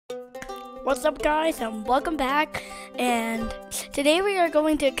What's up guys, and welcome back, and today we are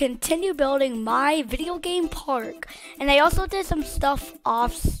going to continue building my video game park. And I also did some stuff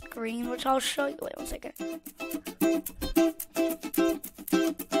off screen which I'll show you. Wait 1 second.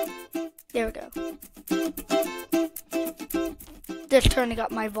 There we go. Just turning up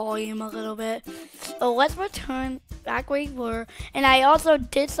my volume a little bit. So let's return back where we were. And I also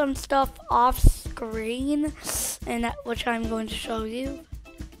did some stuff off screen, and which I'm going to show you.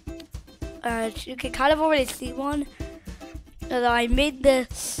 You can kind of already see one. I made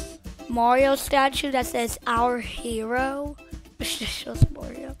this Mario statue that says "Our Hero," which just shows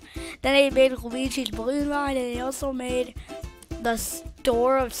Mario. Then I made Luigi's Balloon Ride, and I also made the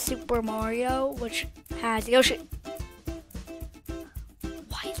store of Super Mario, which has Yoshi.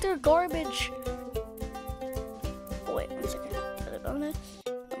 Why is there garbage? Oh, wait 1 second. For the bonus,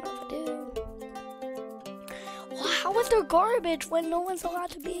 what do? Well, how is there garbage when no one's allowed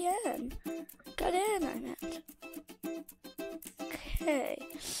to be in? Got in, I meant. Okay.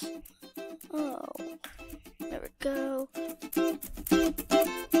 Oh, there we go.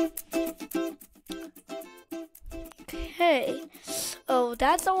 Okay. Oh,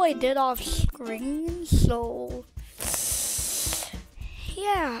 that's all I did off screen, so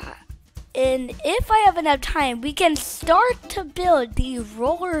yeah. And if I have enough time, we can start to build the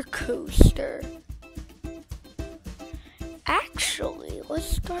roller coaster. Actually,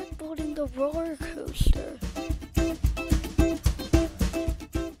 let's start building the roller coaster.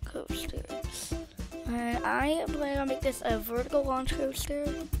 And I plan on making this a vertical launch coaster.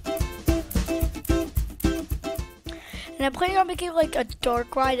 And I'm planning on making like a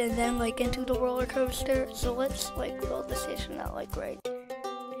dark ride and then like into the roller coaster. So let's like build the station out like right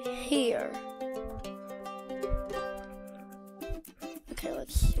here. Okay,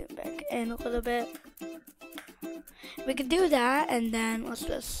 let's zoom back in a little bit. We can do that, and then let's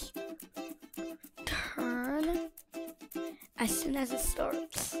just turn as soon as it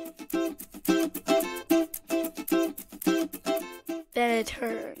starts. Then it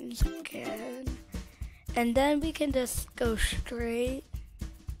turns again. And then we can just go straight,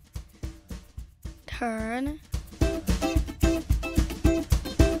 turn,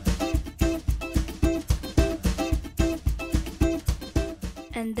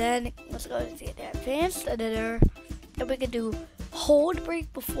 and then let's go to the advanced editor. And we can do hold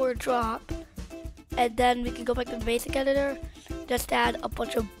break before drop, and then we can go back to the basic editor, just add a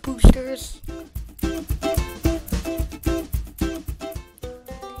bunch of boosters.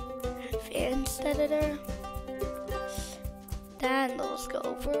 Advanced editor. Then let's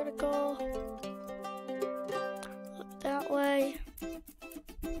go vertical. Look that way.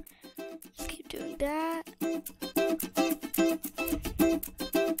 Let's keep doing that.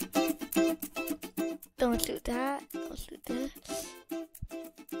 Don't do that. Let's do this.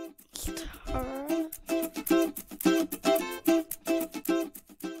 Let's turn.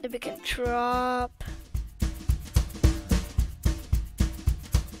 Then we can drop.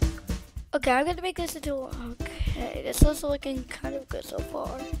 Okay, I'm gonna make this into. Okay, this is looking kind of good so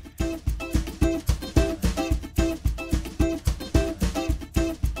far.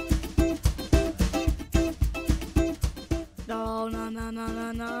 No.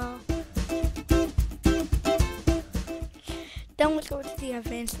 Then let's go to the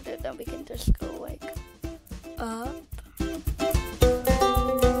advanced editor. Then we can just go like up.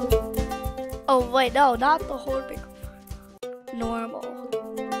 Oh wait, no, not the whole big. Normal.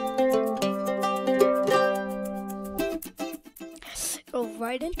 Go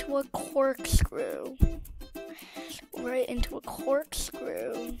right into a corkscrew. Right into a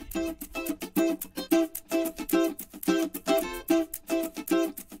corkscrew.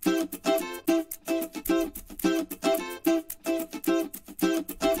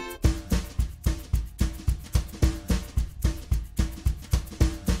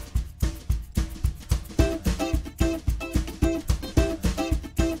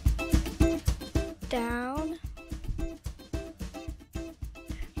 Down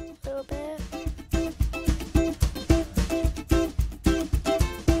a little bit.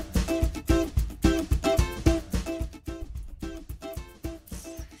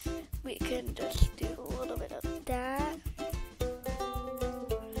 We can just do a little bit of that.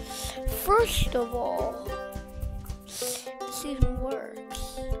 First of all, this even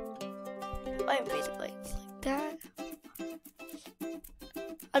works. I'm facing like that.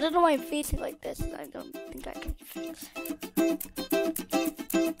 I don't know why I'm facing like this. I don't think I can fix it.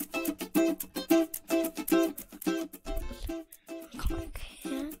 I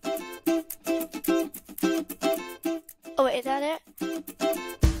can't. Oh wait, is that it?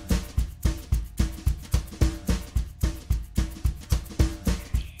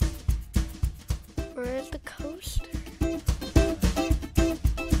 Where is the coaster?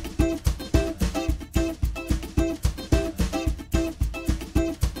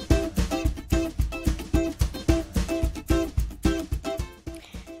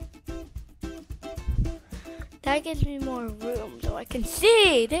 That gives me more room so I can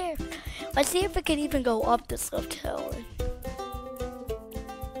see there. Let's see if it can even go up this lift hill.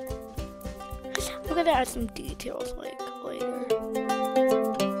 I'm gonna add some details like later.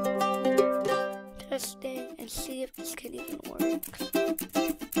 Testing and see if this can even work.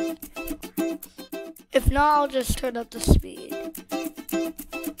 If not, I'll just turn up the speed.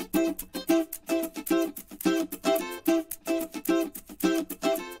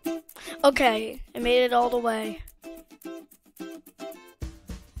 Okay, I made it all the way.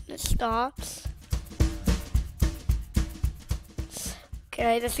 It stops.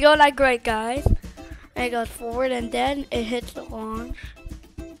 Okay, that's going like great, guys. And it goes forward and then it hits the launch.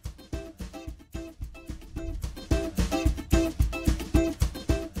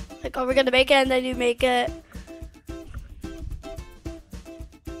 Like, are we gonna make it? And then you make it.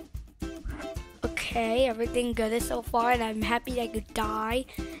 Okay, everything good so far, and I'm happy that I could die.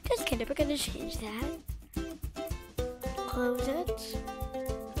 Just kidding, we're gonna change that. Close it.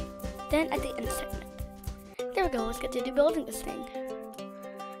 Then at the end segment. There we go, let's continue building this thing.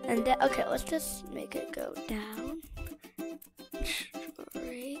 And then, okay, let's just make it go down.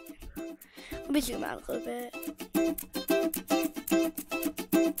 Straight. Let me zoom out a little bit.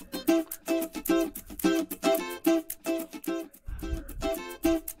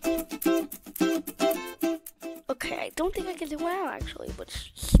 Okay, I don't think I can zoom out actually,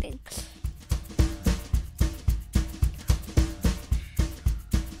 which stinks.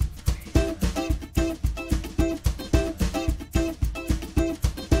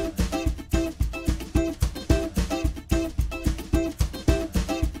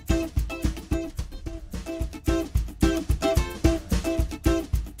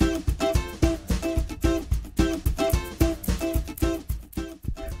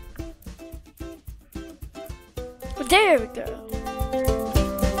 There we go.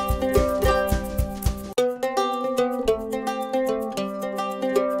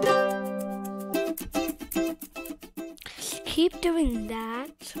 Keep doing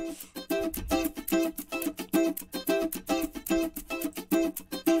that.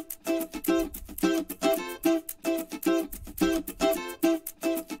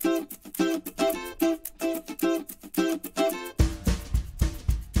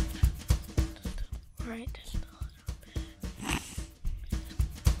 Right.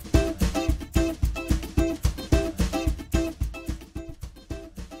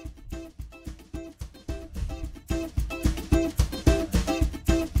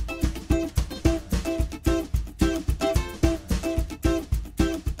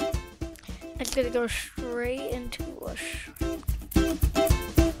 It's gonna go straight into a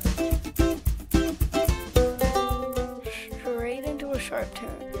sharp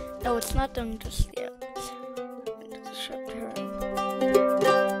turn. No, it's not done just yet. Into the sharp turn.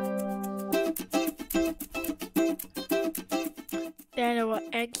 Then it will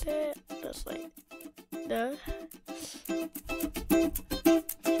exit just like this.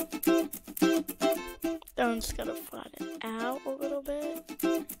 Then I'm just gonna flatten out a little bit.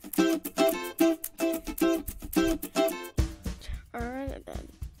 Turn and then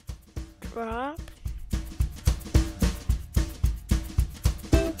drop.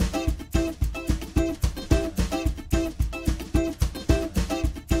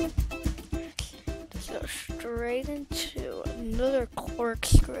 Just go straight into another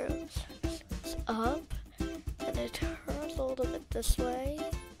corkscrew. It's up and it turns a little bit this way.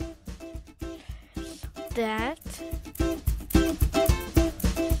 That.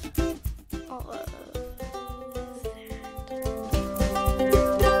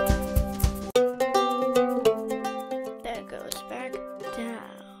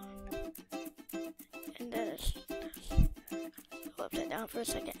 For a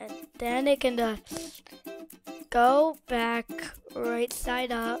second, and then it can go back right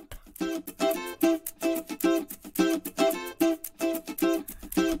side up.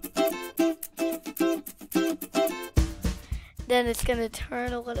 Then it's gonna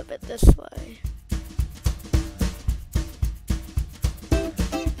turn a little bit this way.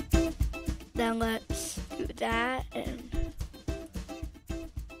 Then let's do that and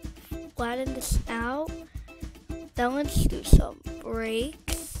flatten this out. Then let's do some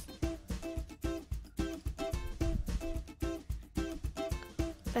brakes.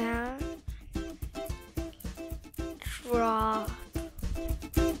 Back. Drop.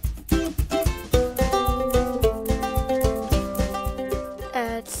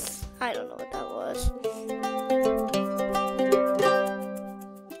 I don't know what that was.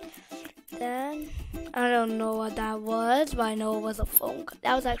 but I know it was a phone.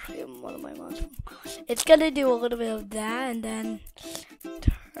 That was actually one of my mom's phones. It's gonna do a little bit of that and then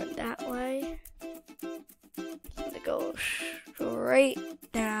turn that way. It's gonna go straight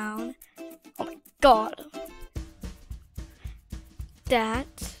down. Oh my god.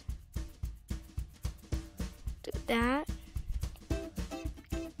 That. Do that.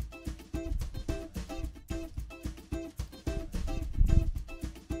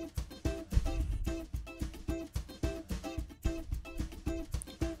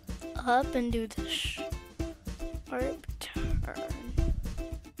 Up and do the sharp turn.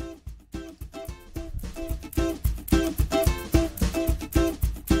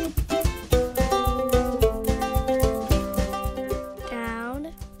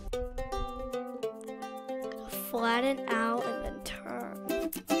 Down. Flatten out and then turn.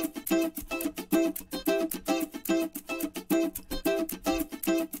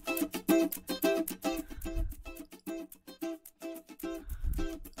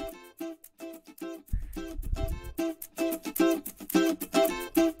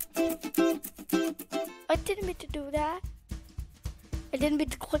 I didn't mean to do that. I didn't mean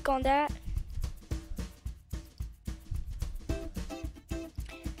to click on that.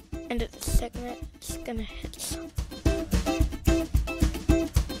 End of the segment. It's gonna hit some.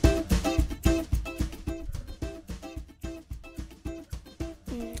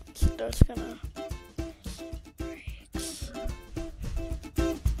 So that's gonna brakes.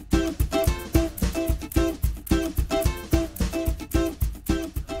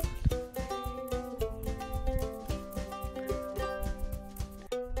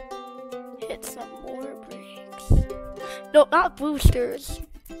 Hit some more brakes. No, not boosters.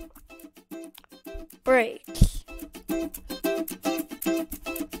 Brakes.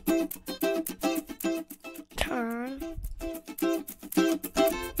 Turn.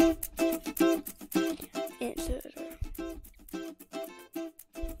 Insert.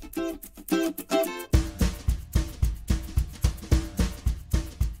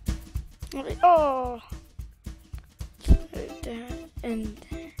 Oh. And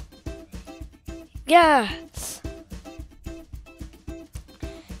yeah.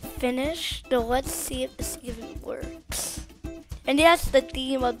 Finished. So let's see if this even works. And yes, the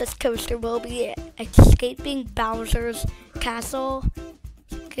theme of this coaster will be escaping Bowser's castle.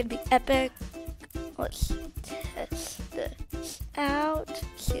 It could be epic. Let's test this out.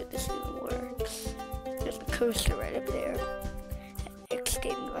 See if this even works. There's the coaster right up there.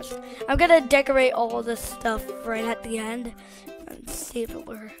 Escaping Bowser. I'm gonna decorate all this stuff right at the end and see if it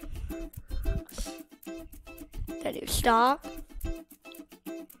works. Then you stop.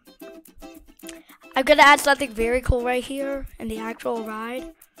 I'm gonna add something very cool right here in the actual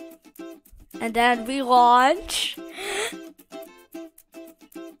ride. And then we launch.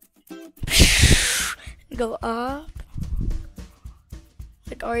 Go up.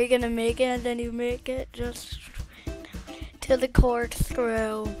 Like, are you gonna make it? And then you make it just to the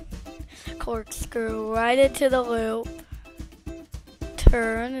corkscrew. Corkscrew right into the loop.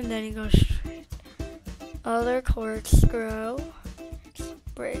 Turn, and then you go straight. Other corkscrew.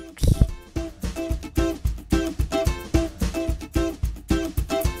 Brakes.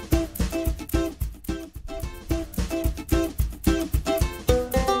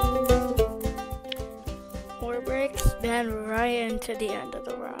 Then right into the end of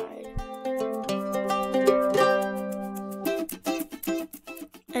the ride.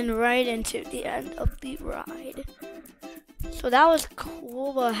 And right into the end of the ride. So that was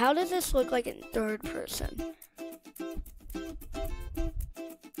cool, but how does this look like in third person?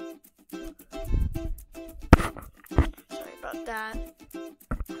 Sorry about that.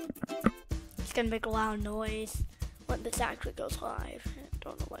 It's gonna make a loud noise when this actually goes live. I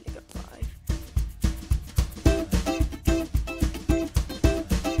don't know when it goes live.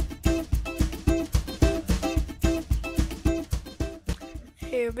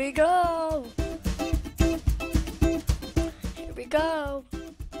 Here we go. Here we go.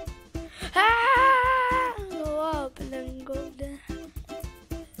 Ah! Go up and then go down.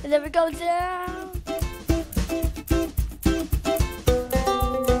 And then we go down.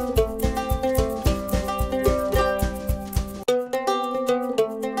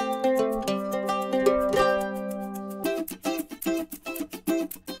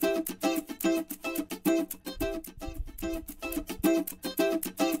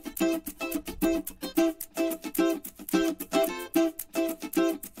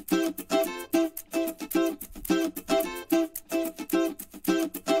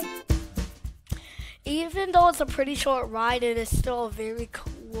 Even though it's a pretty short ride, it is still very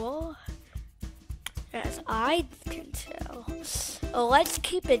cool, as I can tell. Let's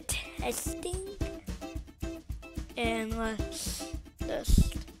keep it testing. And let's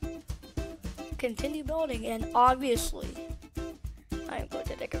just continue building. And obviously, I'm going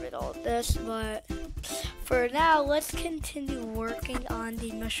to decorate all of this, but for now, let's continue working on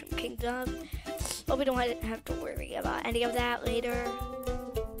the Mushroom Kingdom. But we don't have to worry about any of that later.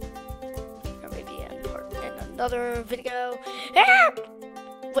 Or maybe in another video. Ah!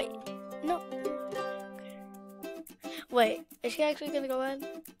 Wait, no. Wait, is she actually gonna go in?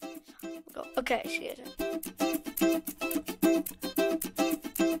 Okay, she isn't.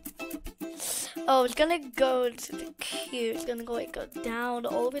 Oh, it's gonna go to the queue. It's gonna go down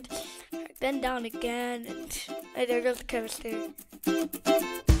over, then down again, and hey, there goes the coaster.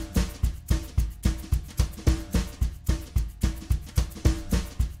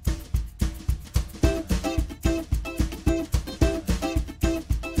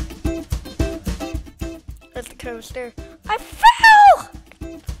 That's the coaster. I fell!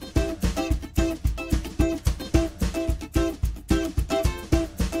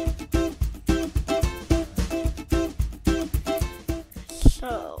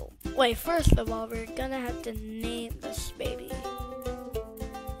 So, wait, first of all, we're gonna have to name this baby.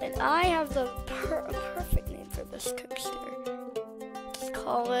 And I have the perfect name for this coaster. Let's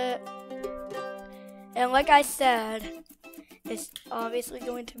call it, and like I said, it's obviously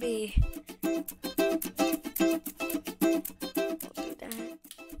going to be, we'll do that,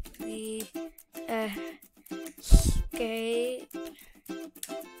 the Escape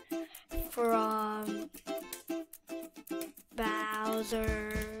from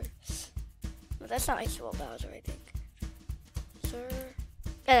Bowser. No, that's not how I spell Bowser, I think. Sir?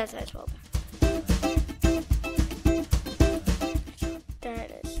 Yeah, that's how I spell Bowser. There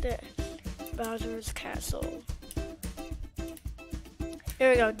it is, there. Bowser's Castle. Here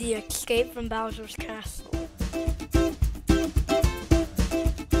we go, the Escape from Bowser's Castle.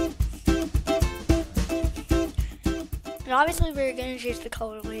 And obviously we're gonna change the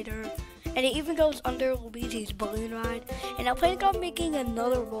color later. And it even goes under Luigi's Balloon Ride. And I'm planning on making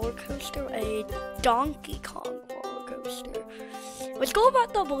another roller coaster, a Donkey Kong roller coaster. What's cool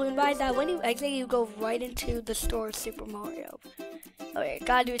about the balloon ride is that when you exit, you go right into the store of Super Mario. Okay,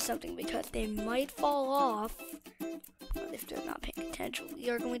 gotta do something because they might fall off. But if they're not paying attention, we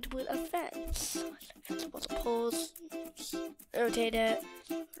are going to put a fence. Fence with the poles. Rotate it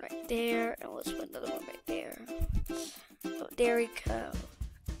right there, and let's put another one right there. So there we go.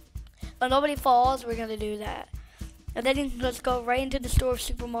 If nobody falls, we're gonna do that. And then let's go right into the store of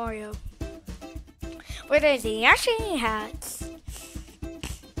Super Mario. Where there's the Yoshi hats.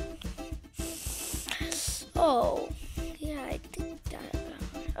 Oh, yeah, I think that.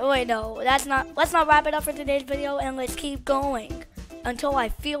 Oh wait, no, that's not. Let's not wrap it up for today's video, and let's keep going until I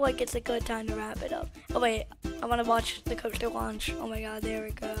feel like it's a good time to wrap it up. Oh wait, I want to watch the coaster launch. Oh my God, there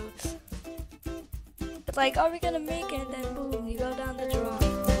it goes. It's like, are we gonna make it? And then boom, you go down the drop.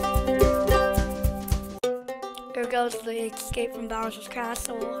 There goes the Escape from Bowser's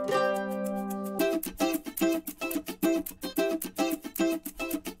Castle.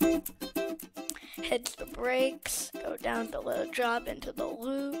 Hits the brakes, go down the little drop into the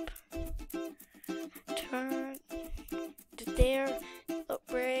loop, turn to there, the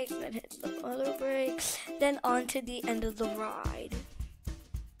brakes, then hits the other brakes, then onto the end of the ride.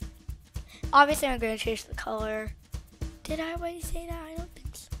 Obviously, I'm going to change the color. Did I already say that? I don't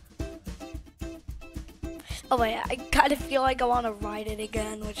think so. Oh wait, I kind of feel like I want to ride it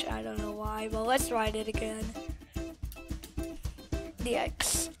again, which I don't know why, but let's ride it again. The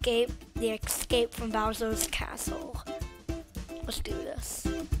Escape from Bowser's Castle. Let's do this.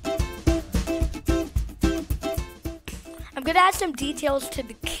 I'm gonna add some details to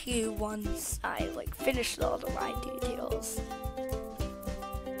the queue once I finish all the ride details.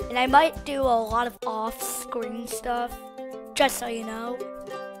 And I might do a lot of off-screen stuff, just so you know.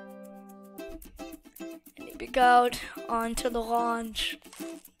 And here we go, onto the launch.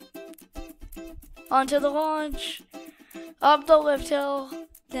 Onto the launch. Up the lift hill,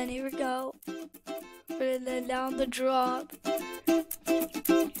 then here we go, and then down the drop.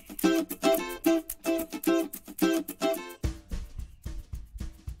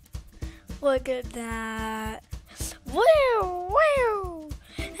 Look at that. Woo, woo,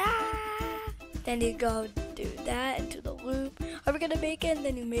 ah. Then you go do that into the loop. Are we gonna make it? And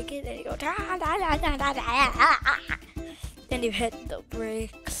then you make it, and you go, da, da, da, da, da, da. Then you hit the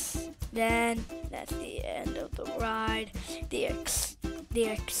brakes. Then that's the end of the ride. The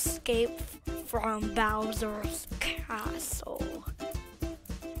Escape from Bowser's Castle.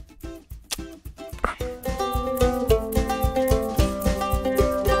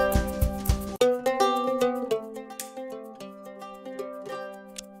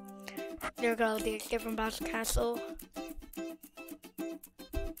 There goes the Escape from Bowser's Castle.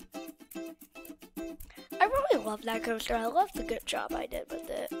 I really love that coaster. I love the good job I did with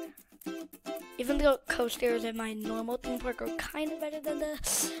it. Even though coasters in my normal theme park are kind of better than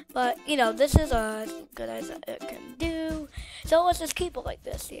this, but you know, this is as good as it can do. So let's just keep it like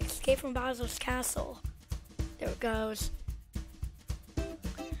this. The Escape from Bowser's Castle. There it goes.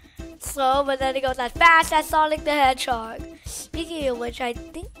 Slow, but then it goes as fast as Sonic the Hedgehog. Speaking of which, I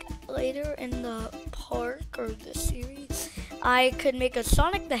think later in the park or the series, I could make a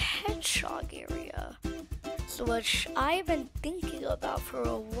Sonic the Hedgehog area. So which I've been thinking about for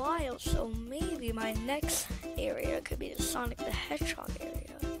a while, so maybe my next area could be the Sonic the Hedgehog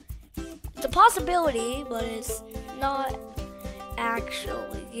area. It's a possibility, but it's not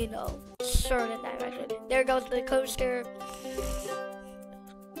actually, you know, certain that actually. There goes the coaster.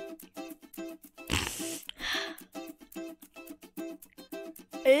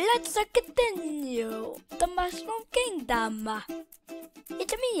 Let's continue the Mushroom Kingdom.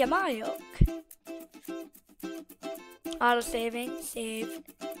 It's me, Mario. Auto saving, save,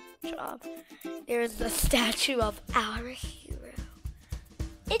 job. There's the statue of our hero.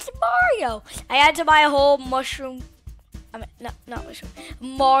 It's Mario. I had to buy a whole mushroom. Not mushroom.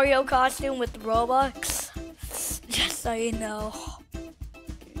 Mario costume with Robux. Just so you know.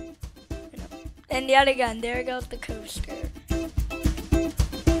 And yet again, there goes the coaster.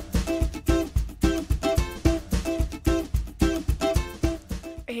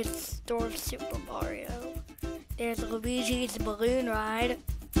 It's Storm Super Mario. There's Luigi's balloon ride.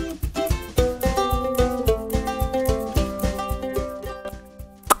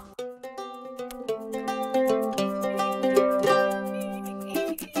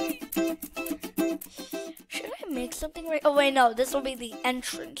 Should I make something right? Oh wait, no, this will be the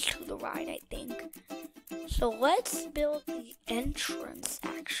entrance to the ride, I think. So let's build the entrance,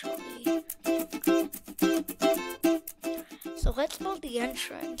 actually. So let's build the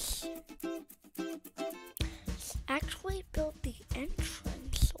entrance. Actually build the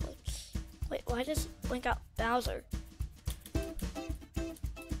entrance. Wait, why does it blink out Bowser?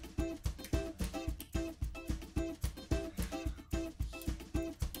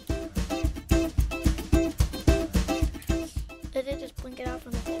 Did it just blink it out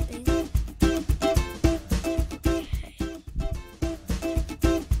from the whole thing? Okay.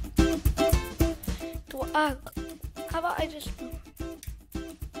 How about I just...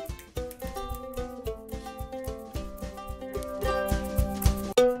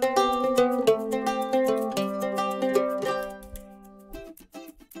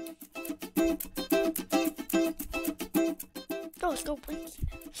 Oh, it's still blinking.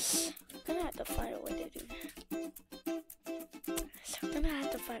 I'm gonna have to find a way to do that. I'm gonna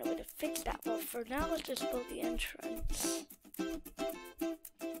have to find a way to fix that. Well, for now, let's just build the entrance.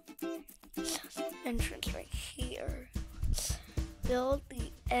 Entrance right here. Build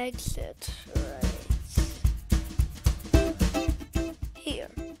the exit right here.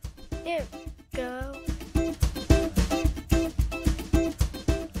 There we go.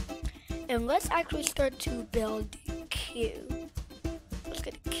 And let's actually start to build the queue. Let's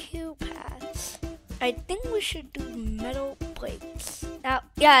get a queue path. I think we should do metal plates. Now,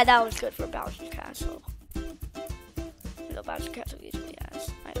 yeah, that was good for Bowser's Castle. You know, Bowser's Castle usually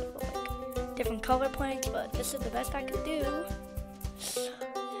has, I don't know, like different color planks, but this is the best I can do.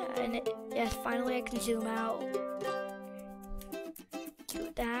 Yeah, and yes, finally I can zoom out. Do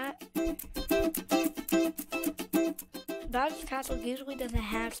that. Bowser's Castle usually doesn't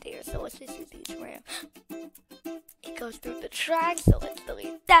have stairs, so let's just use these ramps. It goes through the track, so let's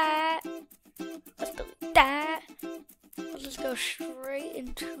delete that. Let's delete that. Let's just go straight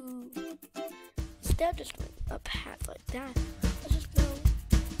into, instead of just a path like that, let's just go.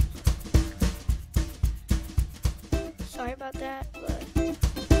 Sorry about that, but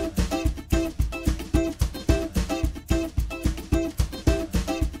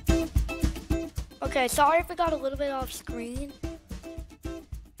okay, sorry if it got a little bit off screen.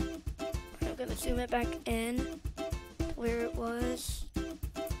 I'm gonna zoom it back in to where it was.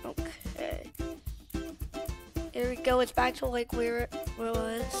 Okay. There we go, it's back to like where it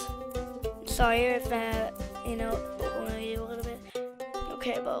was. Sorry if that, you know, annoyed you a little bit.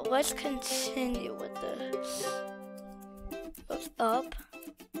 Okay, but let's continue with this. Goes up.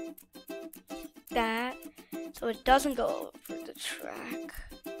 That. So it doesn't go over the track.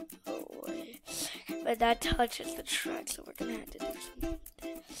 Oh wait. But that touches the track, so we're gonna have to do something.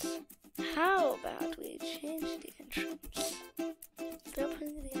 How about we change the entrance? Instead of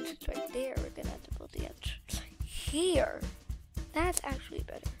putting the entrance right there, we're gonna have to build the entrance here. That's actually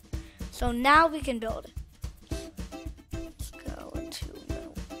better. So now we can build it. Let's go into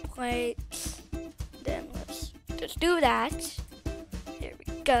metal plate. just do that. There we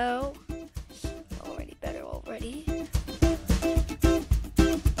go. Already better already.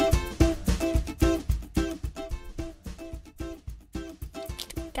 Let's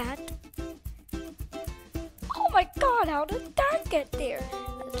do that. Oh my god, how did that get there?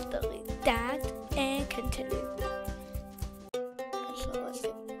 Let's delete that and continue. So let's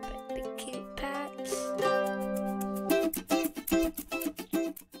get the cube packs.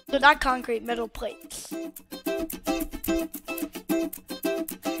 So not concrete, metal plates.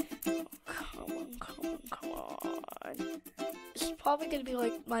 Come on. This is probably gonna be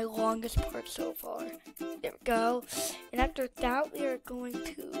like my longest part so far. There we go. And after that, we are going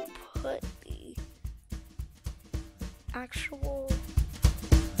to put the actual.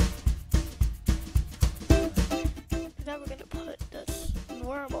 Now we're gonna put this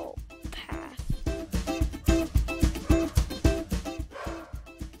normal path.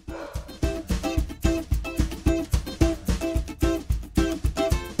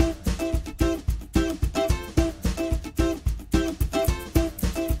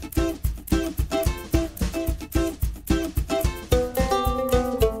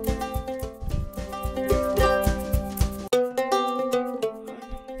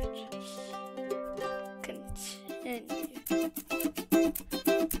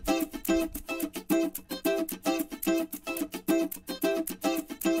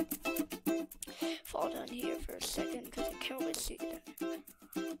 Fall down here for a second because I can't really see that.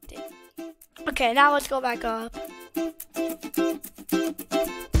 Okay, now let's go back up.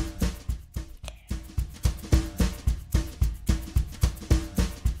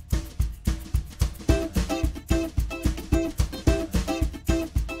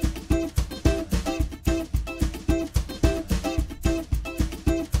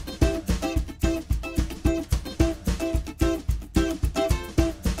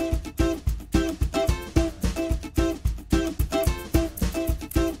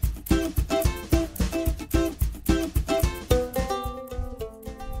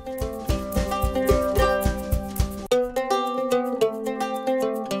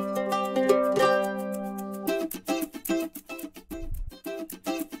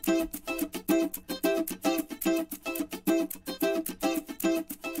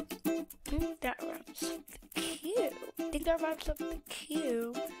 That wraps up the cube. I think that wraps up the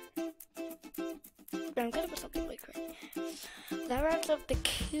cube. I'm gonna put something like right. That wraps up the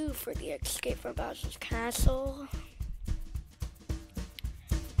cube for the escape from Bowser's Castle.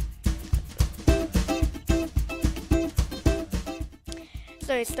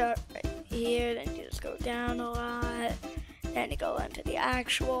 So you start right here, then you just go down a lot, then you go onto the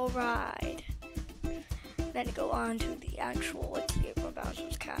actual ride. Then you go on to the actual escape from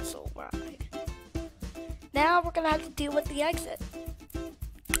Bowser's Castle ride. Now we're gonna have to deal with the exit.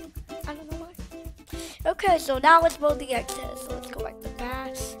 I don't know why. Okay, so now let's build the exit. So let's go back to the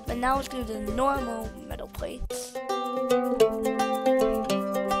path. But now let's do the normal metal plates.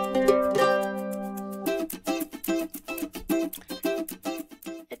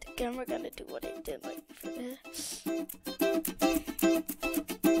 And again, we're gonna do what I did like for this.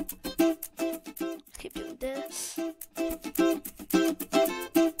 Let's keep doing this.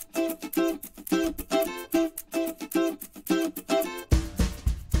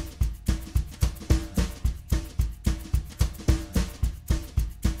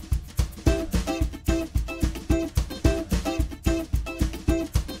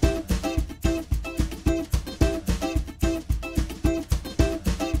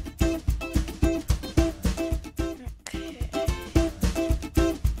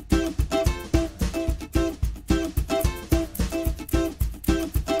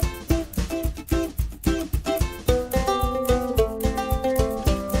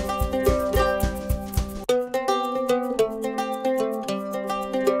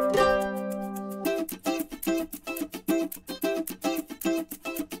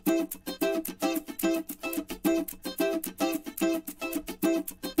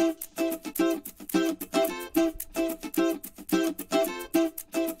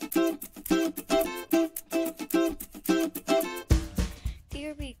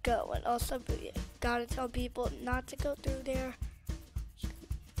 And also, we gotta tell people not to go through there.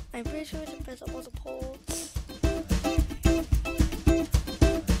 I'm pretty sure it's invisible as a pole.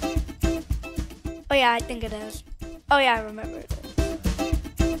 Oh yeah, I think it is. Oh yeah, I remember it is.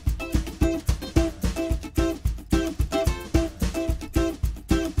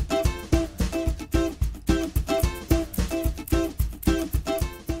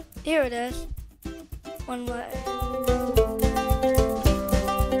 Here it is. One way.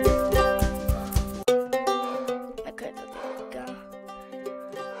 Okay, there we go.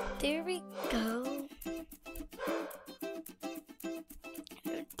 There we go.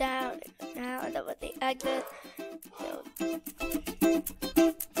 exit.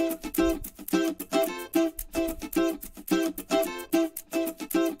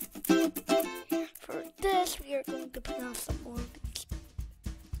 For this, we are going to put out some more of these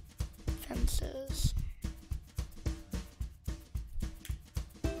fences.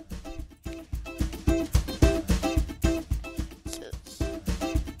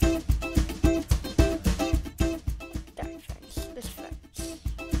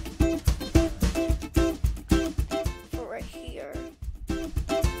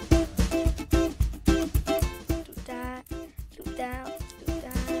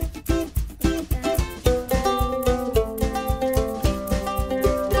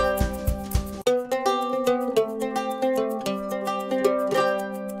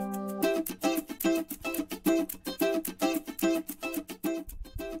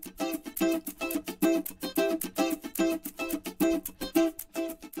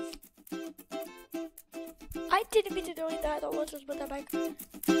 I didn't mean to delete that. Let's just put that back.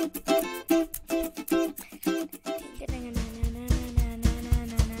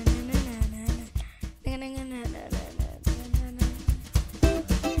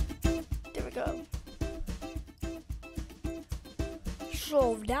 There we go.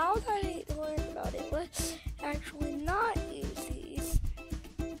 So now that I learned about it, let's actually not use these.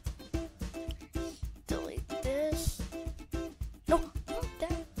 Delete this. No, not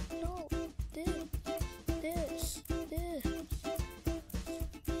that. No, this.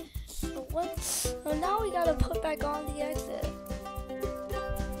 So what? So now we gotta put back on the exit.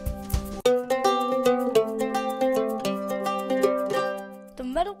 The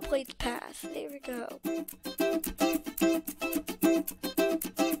metal plates pass. There we go.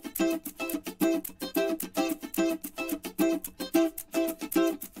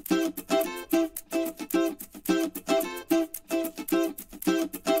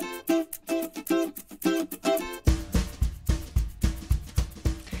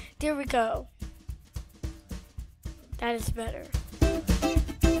 There we go. That is better.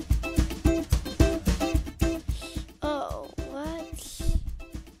 Oh, what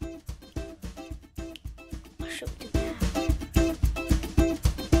should we do now?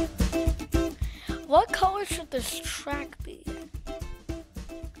 What color should this track be?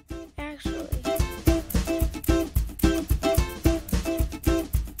 Actually,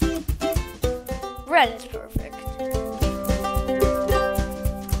 red is perfect.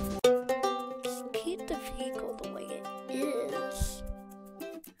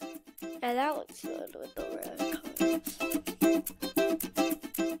 Yeah, that looks good with the red colors.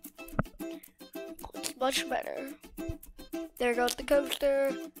 Looks much better. There goes the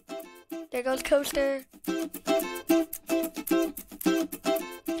coaster. There goes coaster.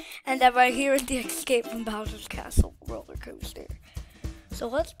 And then right here is the Escape from Bowser's Castle roller coaster. So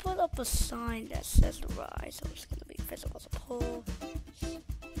let's put up a sign that says the ride. So it's gonna be visible as a pole.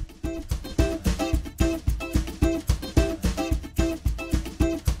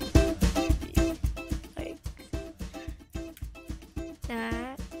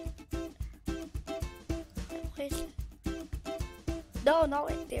 No, not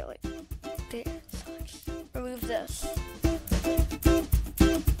right there, like there. So let's remove this.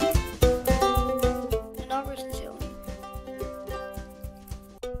 And now we're still.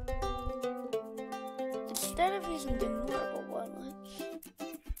 Instead of using the normal one,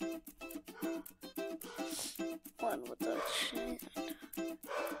 let's one with the chain.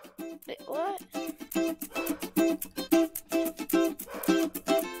 Wait, what?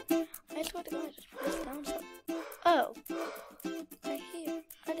 I swear to God, I just pressed down something. Oh.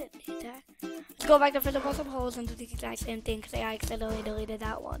 Let's go back to fill up some holes and do the exact same thing because I accidentally deleted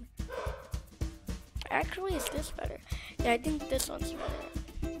that one. Actually, is this better? Yeah, I think this one's better.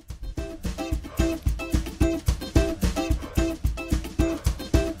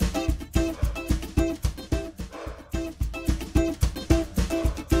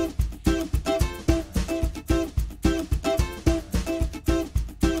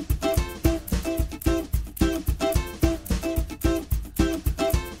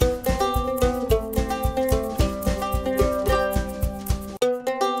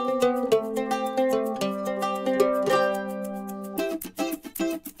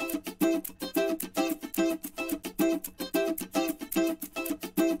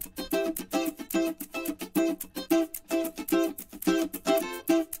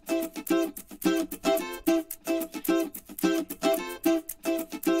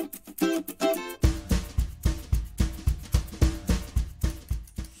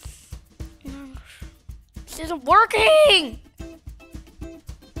 This isn't working!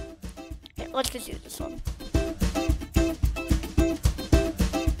 Yeah, let's just use this one.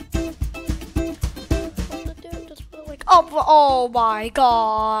 Oh my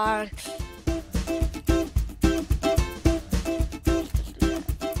god.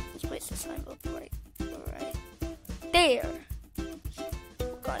 Let's place the sign up right there.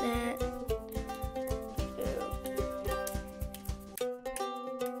 Got it.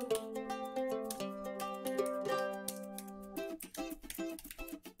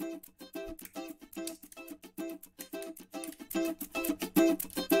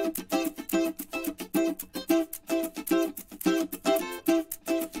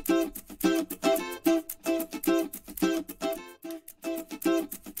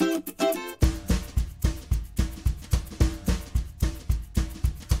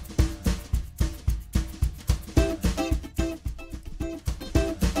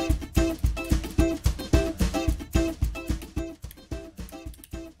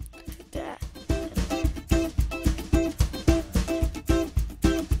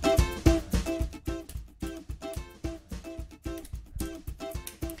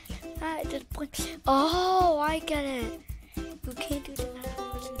 Oh, I get it. You can't do that.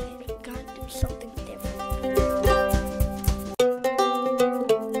 You gotta do something different.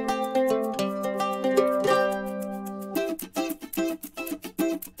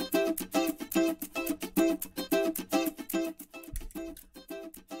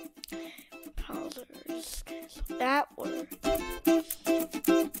 Browsers. So that works.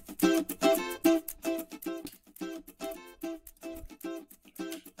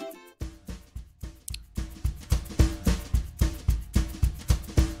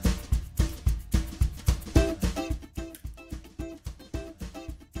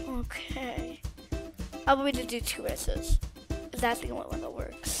 Okay. I want me to do 2 S's. That's the only one that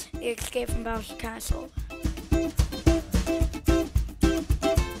works. The Escape from Bowser's Castle.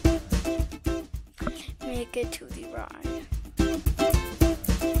 Make it to the ride.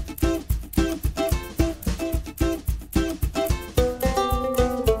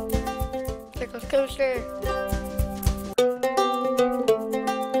 There goes Coaster.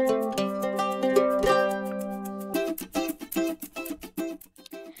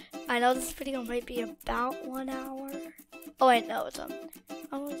 I know this video might be about 1 hour. Oh wait, no, it's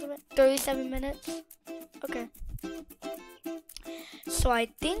 37 minutes. Okay. So I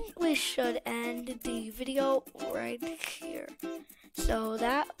think we should end the video right here. So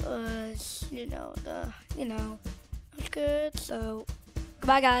that was, that's good. So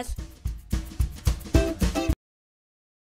goodbye, guys.